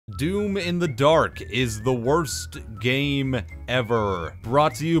Doom in the Dark is the worst game ever.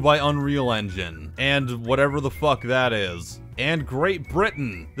 Brought to you by Unreal Engine. And whatever the fuck that is. And Great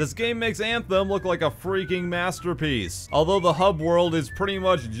Britain. This game makes Anthem look like a freaking masterpiece. Although the hub world is pretty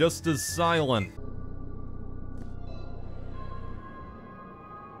much just as silent.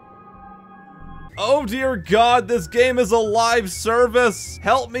 Oh dear God, this game is a live service!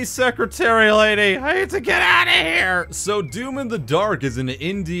 Help me, secretary lady! I need to get out of here! So Doom in the Dark is an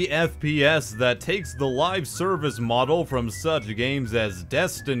indie FPS that takes the live service model from such games as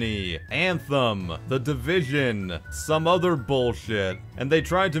Destiny, Anthem, The Division, some other bullshit, and they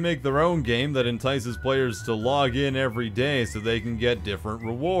tried to make their own game that entices players to log in every day so they can get different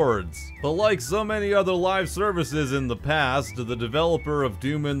rewards. But like so many other live services in the past, the developer of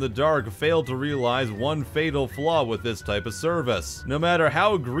Doom in the Dark failed to realize one fatal flaw with this type of service. No matter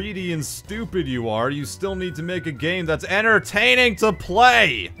how greedy and stupid you are, you still need to make a game that's entertaining to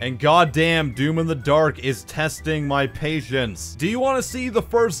play! And goddamn, Doom in the Dark is testing my patience. Do you want to see the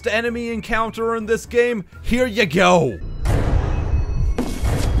first enemy encounter in this game? Here you go!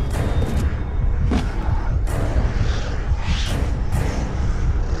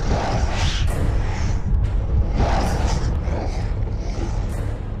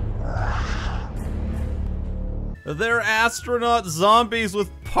 They're astronaut zombies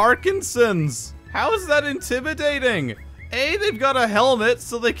with Parkinson's. How is that intimidating? A, they've got a helmet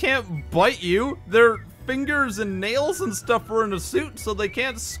so they can't bite you. Their fingers and nails and stuff are in a suit so they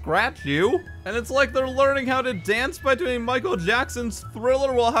can't scratch you. And it's like they're learning how to dance by doing Michael Jackson's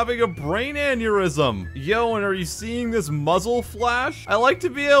Thriller while having a brain aneurysm. Yo, and are you seeing this muzzle flash? I like to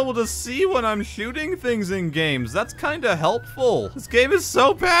be able to see when I'm shooting things in games. That's kinda helpful. This game is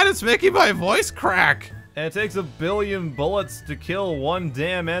so bad it's making my voice crack. And it takes 1 billion bullets to kill one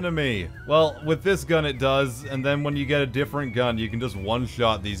damn enemy. Well, with this gun it does, and then when you get a different gun, you can just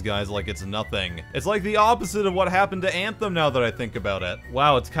one-shot these guys like it's nothing. It's like the opposite of what happened to Anthem now that I think about it.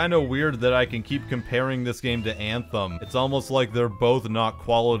 Wow, it's kind of weird that I can keep comparing this game to Anthem. It's almost like they're both not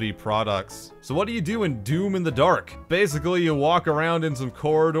quality products. So what do you do in Doom in the Dark? Basically, you walk around in some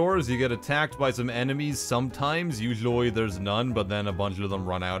corridors, you get attacked by some enemies sometimes, usually there's none, but then a bunch of them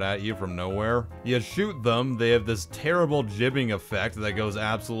run out at you from nowhere. You shoot them, they have this terrible jibbing effect that goes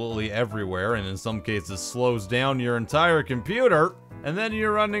absolutely everywhere, and in some cases slows down your entire computer. And then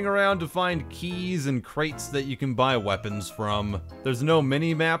you're running around to find keys and crates that you can buy weapons from. There's no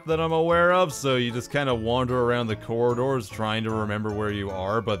mini-map that I'm aware of, so you just kind of wander around the corridors trying to remember where you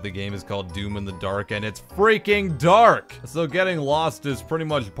are, but the game is called Doom in the Dark, and it's freaking dark! So getting lost is pretty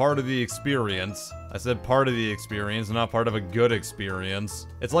much part of the experience. I said part of the experience, not part of a good experience.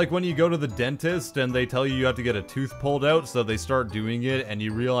 It's like when you go to the dentist and they tell you you have to get a tooth pulled out, so they start doing it and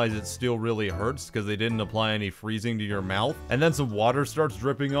you realize it still really hurts because they didn't apply any freezing to your mouth. And then some water starts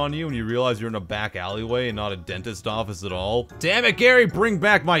dripping on you and you realize you're in a back alleyway and not a dentist office at all. Damn it, Gary, bring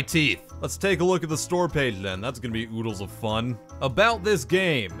back my teeth! Let's take a look at the store page then. That's gonna be oodles of fun. About this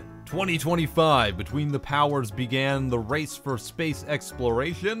game. 2025, between the powers began the race for space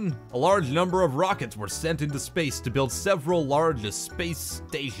exploration. A large number of rockets were sent into space to build several large space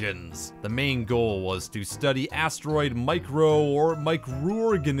stations. The main goal was to study asteroid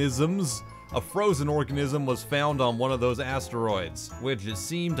microorganisms. A frozen organism was found on one of those asteroids, which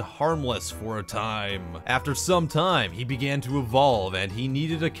seemed harmless for a time. After some time, he began to evolve and he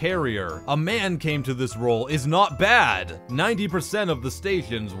needed a carrier. A man came to this role is not bad. 90% of the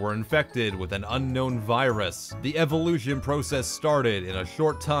stations were infected with an unknown virus. The evolution process started. In a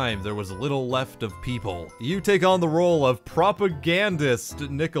short time, there was little left of people. You take on the role of propagandist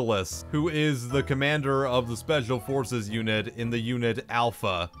Nicholas, who is the commander of the Special Forces unit in the unit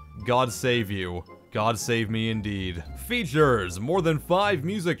Alpha. God save you. God save me indeed. Features, more than 5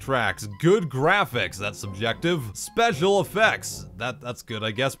 music tracks, good graphics, that's subjective. Special effects, that's good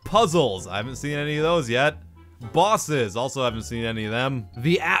I guess. Puzzles, I haven't seen any of those yet. Bosses, also haven't seen any of them.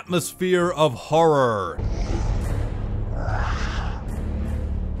 The atmosphere of horror.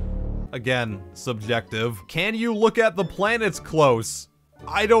 Again, subjective. Can you look at the planets close?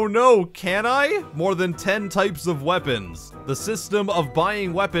 I don't know, can I? More than 10 types of weapons. The system of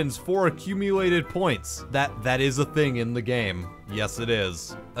buying weapons for accumulated points. That is a thing in the game. Yes, it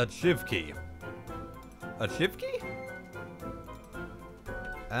is. A chiv key. A chiv key?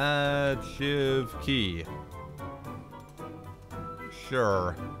 A chiv key.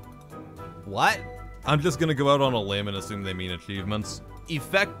 Sure. What? I'm just gonna go out on a limb and assume they mean achievements.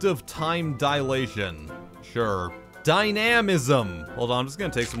 Effective time dilation. Sure. Dynamism! Hold on, I'm just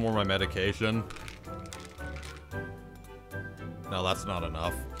gonna take some more of my medication. No, that's not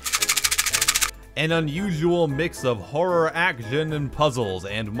enough. An unusual mix of horror, action, and puzzles,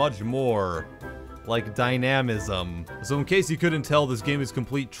 and much more. Like dynamism. So in case you couldn't tell, this game is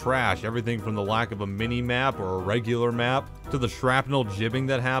complete trash. Everything from the lack of a mini-map or a regular map, to the shrapnel jibbing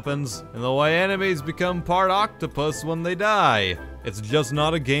that happens, and the way enemies become part octopus when they die. It's just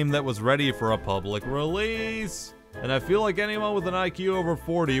not a game that was ready for a public release. And I feel like anyone with an IQ over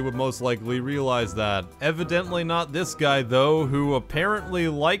 40 would most likely realize that. Evidently not this guy though, who apparently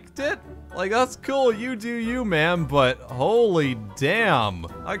liked it? Like, that's cool, you do you, man, but holy damn.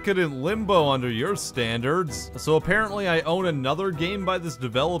 I couldn't limbo under your standards. So apparently I own another game by this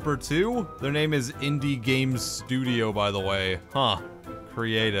developer too? Their name is Indie Games Studio, by the way. Huh.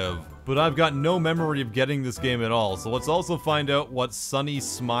 Creative. But I've got no memory of getting this game at all, so let's also find out what Sunny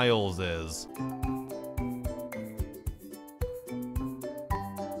Smiles is.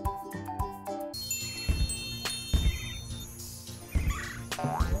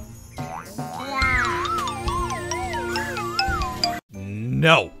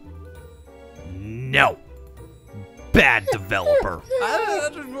 No. No. Bad developer.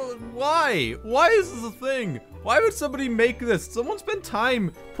 Why? Why is this a thing? Why would somebody make this? Someone spent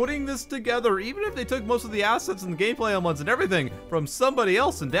time putting this together, even if they took most of the assets and the gameplay elements and everything from somebody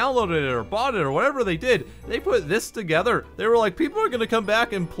else and downloaded it or bought it or whatever they did. They put this together. They were like, people are gonna come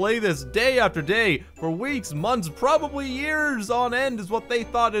back and play this day after day for weeks, months, probably years on end is what they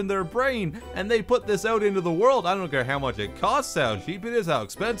thought in their brain. And they put this out into the world. I don't care how much it costs, how cheap it is, how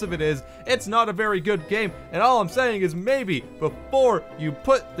expensive it is. It's not a very good game. And all I'm saying is maybe before you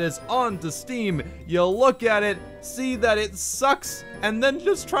put this onto Steam, you look at it, see that it sucks, and then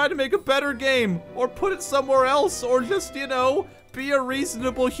just try to make a better game, or put it somewhere else, or just, you know, be a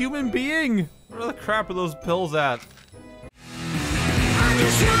reasonable human being. Where the crap are those pills at?